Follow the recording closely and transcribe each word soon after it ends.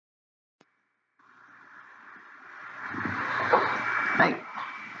Hey,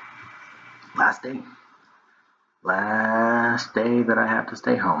 last day. Last day that I have to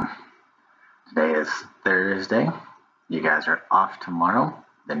stay home. Today is Thursday. You guys are off tomorrow.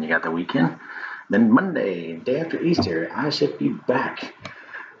 Then you got the weekend. Then Monday, day after Easter, I should be back.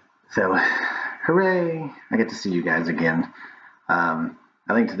 So, hooray! I get to see you guys again. I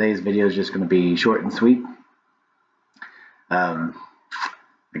think today's video is just going to be short and sweet. Um,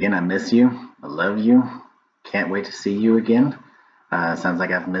 Again, I miss you. I love you. Can't wait to see you again. Sounds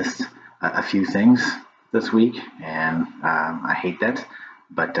like I've missed a few things this week, and I hate that.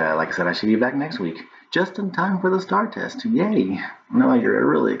 But like I said, I should be back next week, just in time for the STAAR test. Yay! I know you're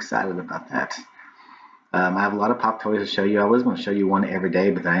really excited about that. I have a lot of pop toys to show you. I was going to show you one every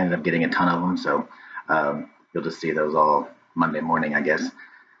day, but I ended up getting a ton of them, so you'll just see those all Monday morning, I guess.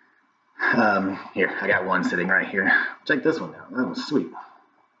 Here, I got one sitting right here. Check this one out. That was sweet.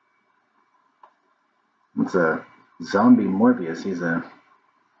 It's a zombie Morbius. He's a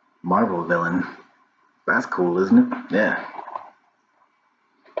Marvel villain. That's cool, isn't it? Yeah.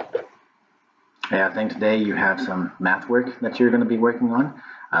 Yeah, I think today you have some math work that you're going to be working on.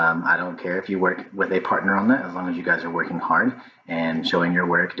 I don't care if you work with a partner on that, as long as you guys are working hard and showing your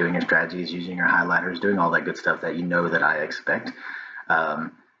work, doing your strategies, using your highlighters, doing all that good stuff that you know that I expect.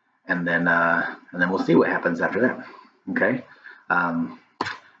 And then we'll see what happens after that. Okay.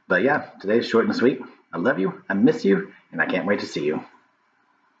 But yeah, today's short and sweet. I love you. I miss you, and I can't wait to see you.